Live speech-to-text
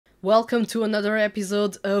Welcome to another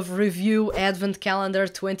episode of Review Advent Calendar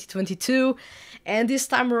 2022, and this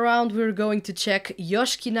time around we're going to check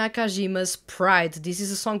Yoshiki Nakajima's Pride. This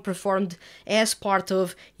is a song performed as part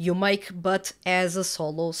of UMake but as a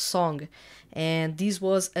solo song, and this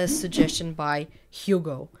was a suggestion by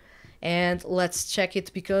Hugo. And let's check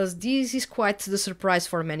it because this is quite the surprise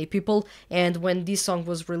for many people, and when this song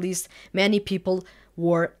was released, many people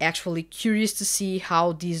were actually curious to see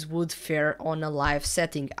how this would fare on a live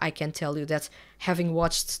setting. I can tell you that having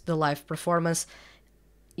watched the live performance,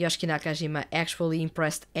 Yoshiki Nakajima actually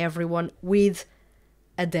impressed everyone with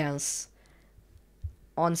a dance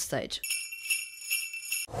on stage.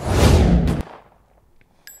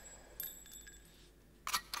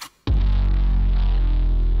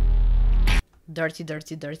 Dirty,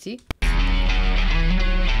 dirty, dirty.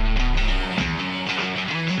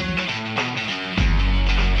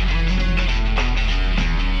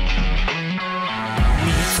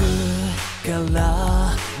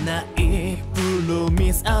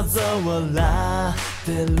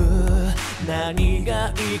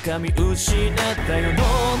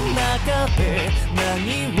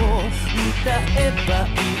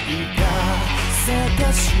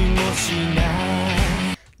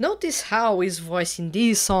 Notice how his voice in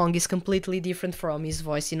this song is completely different from his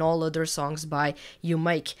voice in all other songs by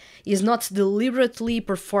UMake. He's not deliberately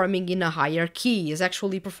performing in a higher key, he's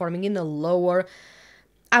actually performing in a lower,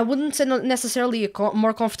 I wouldn't say not necessarily a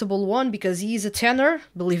more comfortable one, because he is a tenor,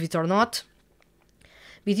 believe it or not.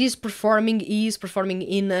 But he is performing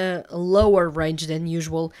in a lower range than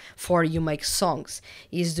usual for UMake songs.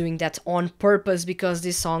 He's doing that on purpose because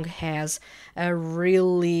this song has a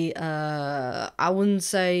really, I wouldn't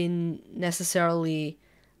say necessarily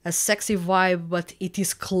a sexy vibe, but it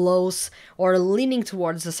is close or leaning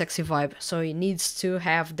towards a sexy vibe. So he needs to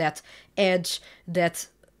have that edge, that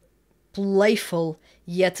playful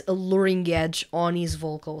yet alluring edge on his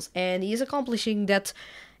vocals. And he's accomplishing that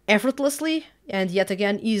effortlessly, and yet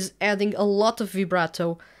again he's adding a lot of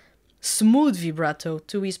vibrato, smooth vibrato,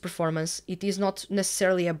 to his performance. It is not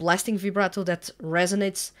necessarily a blasting vibrato that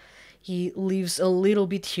resonates. He leaves a little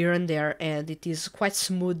bit here and there, and it is quite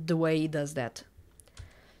smooth the way he does that.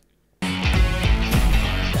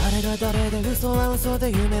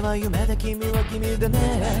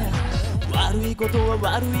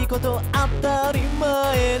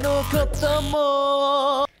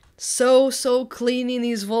 So clean in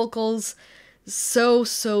his vocals, so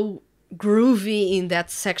groovy in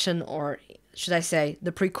that section, or should I say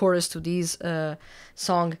the pre-chorus to this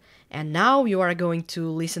song. And now you are going to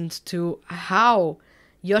listen to how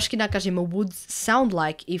Yoshiki Nakajima would sound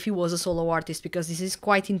like if he was a solo artist, because this is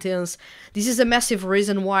quite intense. This is a massive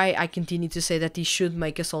reason why I continue to say that he should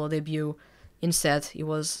make a solo debut. Instead, he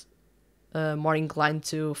was more inclined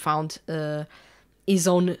to found his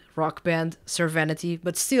own rock band, Servanity,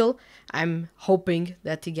 but still, I'm hoping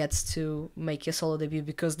that he gets to make a solo debut,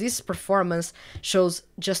 because this performance shows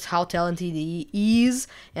just how talented he is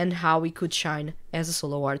and how he could shine as a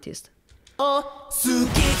solo artist.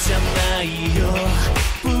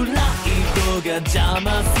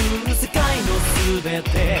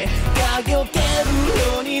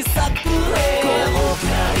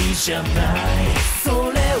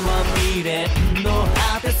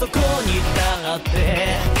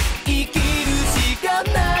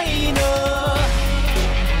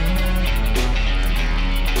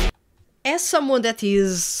 As someone that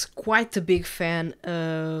is quite a big fan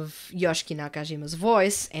of Yoshiki Nakajima's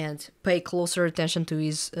voice and pay closer attention to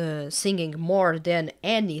his singing more than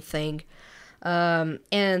anything,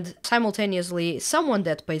 and simultaneously someone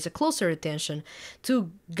that pays a closer attention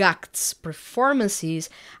to GACT's performances,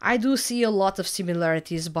 I do see a lot of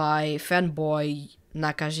similarities by fanboy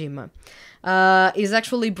Nakajima. He's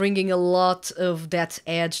actually bringing a lot of that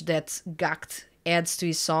edge that GACT adds to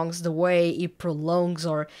his songs, the way he prolongs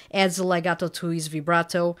or adds a legato to his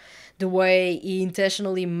vibrato, the way he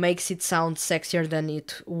intentionally makes it sound sexier than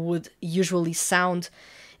it would usually sound,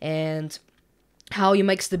 and how he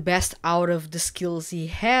makes the best out of the skills he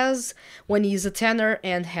has when he's a tenor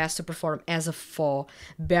and has to perform as a faux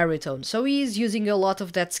baritone. So he's using a lot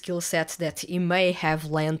of that skill set that he may have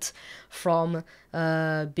learnt from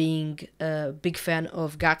being a big fan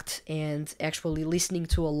of GACT and actually listening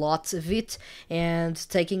to a lot of it and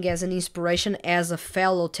taking as an inspiration as a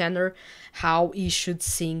fellow tenor how he should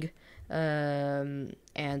sing, and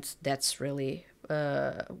that's really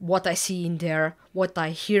what I see in there, what I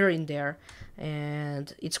hear in there,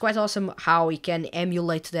 and it's quite awesome how he can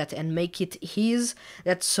emulate that and make it his,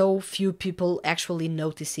 that so few people actually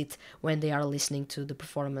notice it when they are listening to the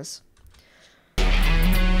performance.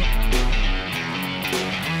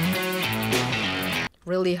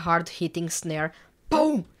 really hard hitting snare.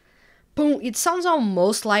 Boom! Boom! It sounds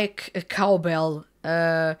almost like a cowbell,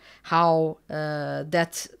 how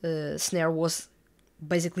that snare was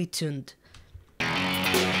basically tuned.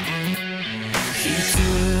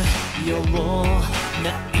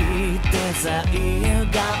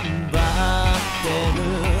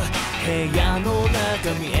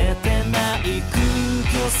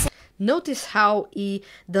 Notice how he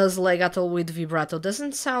does legato with vibrato.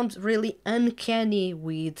 Doesn't sound really uncanny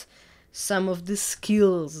with some of the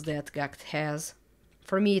skills that Gakt has.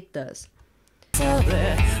 For me it does.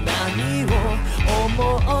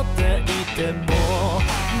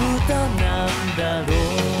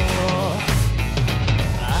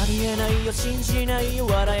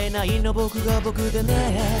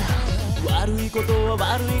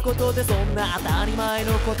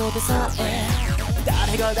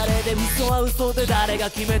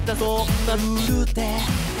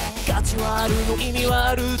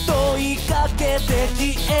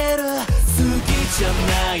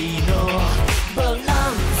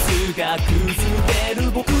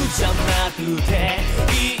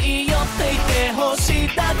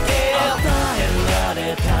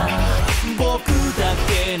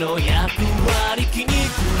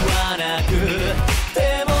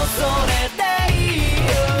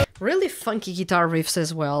 Really funky guitar riffs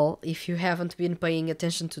as well. If you haven't been paying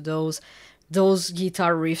attention to those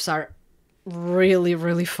guitar riffs are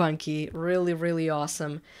really funky, really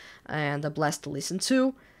awesome, and a blast to listen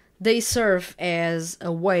to. They serve as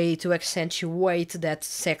a way to accentuate that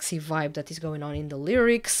sexy vibe that is going on in the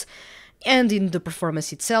lyrics and in the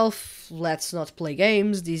performance itself. Let's not play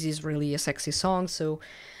games, this is really a sexy song, so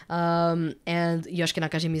and Yoshiki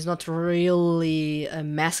Nakajima is not really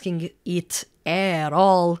masking it at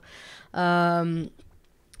all,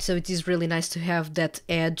 so it is really nice to have that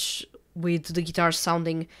edge with the guitar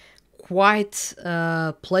sounding quite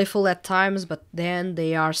playful at times, but then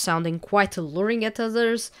they are sounding quite alluring at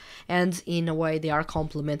others, and in a way they are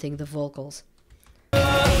complementing the vocals.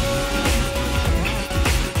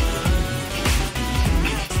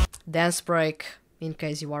 Dance break, in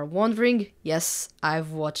case you are wondering, yes,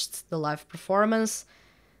 I've watched the live performance,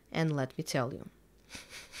 and let me tell you.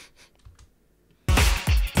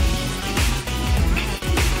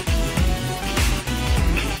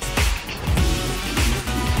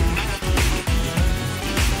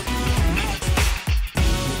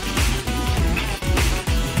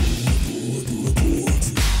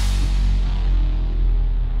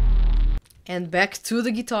 And back to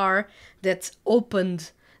the guitar that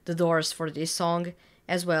opened the doors for this song,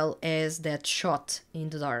 as well as that shot in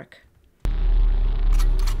the dark.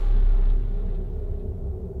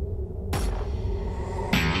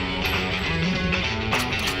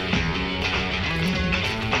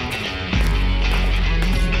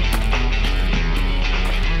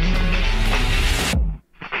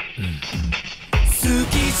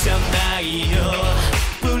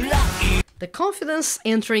 The confidence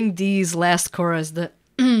entering these last chorus, the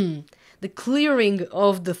the clearing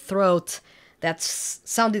of the throat that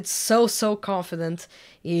sounded so confident,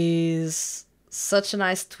 is such a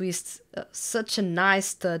nice twist, such a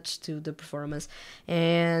nice touch to the performance,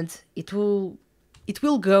 and it will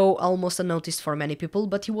go almost unnoticed for many people,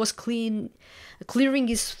 but he was clearing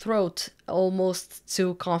his throat almost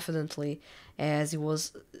too confidently as he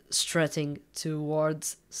was strutting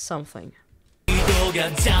towards something.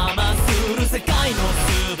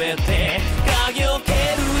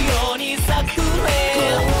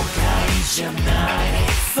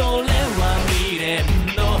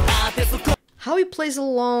 How he plays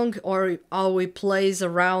along, or how he plays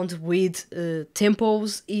around with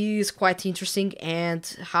tempos, is quite interesting, and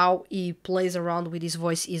how he plays around with his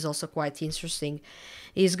voice is also quite interesting.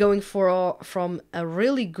 He's going from a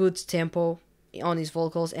really good tempo on his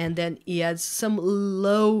vocals, and then he adds some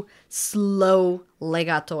low, slow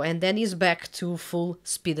legato, and then he's back to full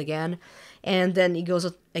speed again, and then he goes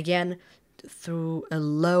again through a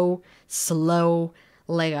low, slow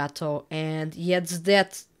legato, and he adds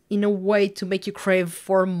that in a way to make you crave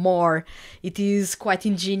for more. It is quite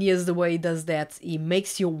ingenious the way he does that. He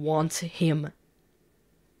makes you want him.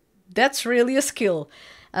 That's really a skill.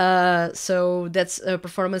 So that's a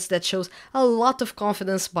performance that shows a lot of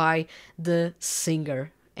confidence by the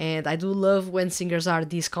singer. And I do love when singers are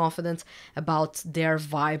this confident about their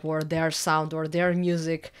vibe or their sound or their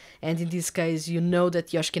music. And in this case, you know that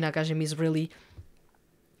Yoshiki Nakajima is really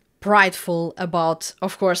prideful about,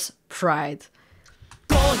 of course, pride.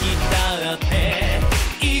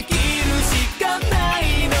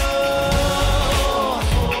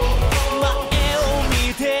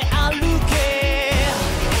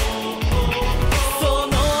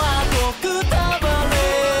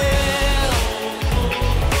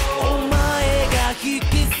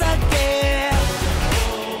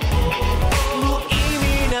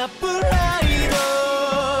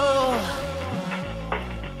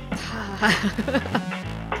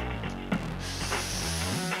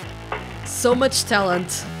 so much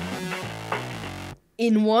talent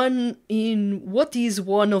in what is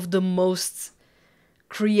one of the most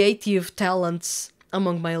creative talents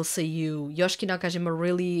among male seiyuu. Yoshiki Nakajima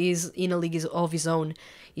really is in a league of his own.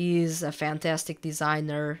 He's a fantastic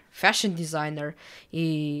designer, fashion designer.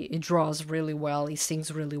 He draws really well, he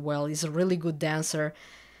sings really well, he's a really good dancer.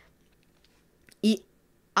 He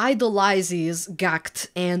idolizes Gact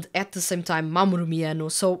and at the same time Mamoru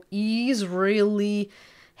Miyano, so he's really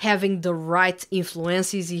having the right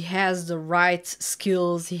influences, he has the right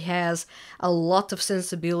skills, he has a lot of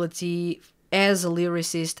sensibility as a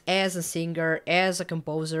lyricist, as a singer, as a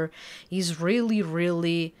composer. He's really,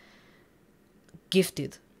 really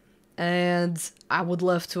gifted. And I would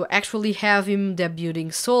love to actually have him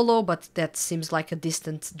debuting solo, but that seems like a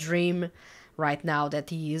distant dream right now that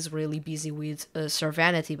he is really busy with Sir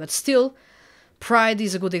Vanity. But still, Pride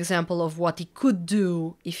is a good example of what he could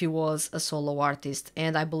do if he was a solo artist,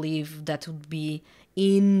 and I believe that would be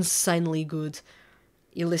insanely good.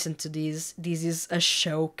 You listen to this is a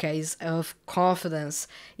showcase of confidence.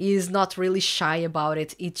 He is not really shy about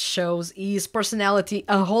it. It shows his personality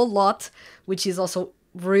a whole lot, which is also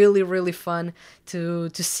really, really fun to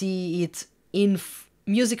see it in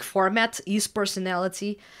music format, his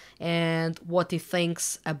personality, and what he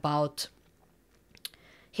thinks about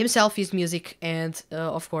himself, his music, and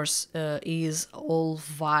of course his whole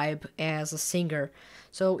vibe as a singer.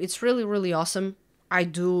 So it's really, really awesome. I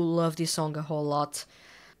do love this song a whole lot.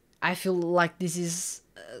 I feel like this is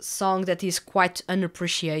a song that is quite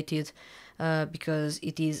unappreciated because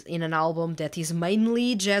it is in an album that is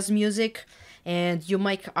mainly jazz music, and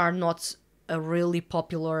UMake are not a really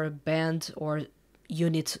popular band or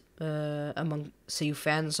unit among seiyuu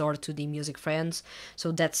fans or 2D music fans,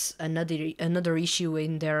 so that's another issue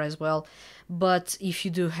in there as well. But if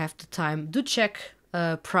you do have the time, do check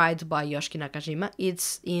Pride by Yoshiki Nakajima.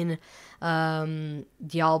 It's in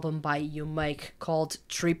the album by UMake called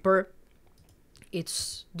Tripper.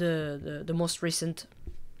 It's the most recent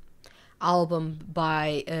album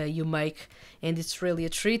by UMake, and it's really a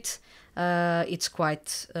treat. It's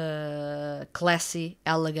quite classy,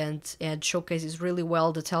 elegant, and showcases really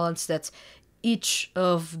well the talents that each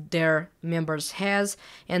of their members has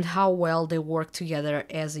and how well they work together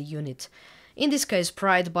as a unit. In this case,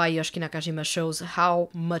 Pride by Yoshiki Nakajima shows how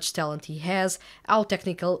much talent he has, how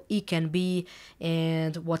technical he can be,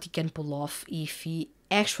 and what he can pull off if he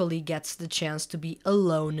actually gets the chance to be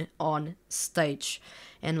alone on stage.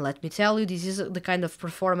 And let me tell you, this is the kind of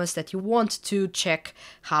performance that you want to check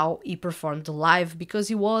how he performed live, because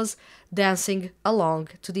he was dancing along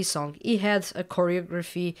to this song. He had a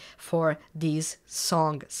choreography for this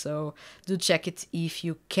song, so do check it if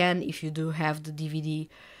you can, if you do have the DVD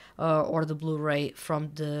or the Blu-ray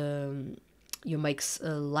from the UMake's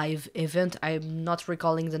live event. I'm not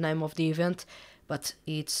recalling the name of the event, but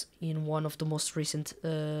it's in one of the most recent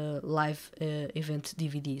live event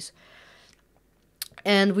DVDs.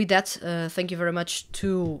 And with that, thank you very much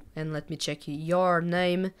to, and let me check your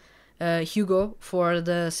name, Hugo, for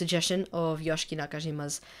the suggestion of Yoshiki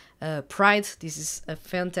Nakajima's Pride. This is a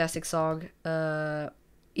fantastic song,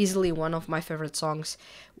 easily one of my favorite songs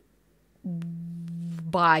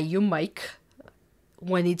by UMake,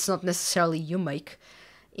 when it's not necessarily UMake.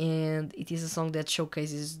 And it is a song that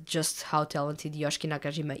showcases just how talented Yoshiki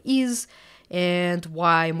Nakajima is, and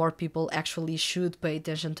why more people actually should pay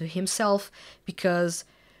attention to himself, because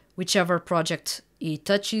whichever project he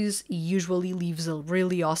touches, he usually leaves a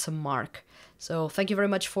really awesome mark. So thank you very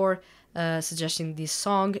much for suggesting this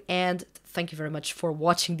song, and thank you very much for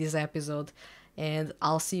watching this episode, and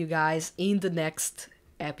I'll see you guys in the next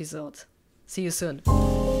episode. See you soon.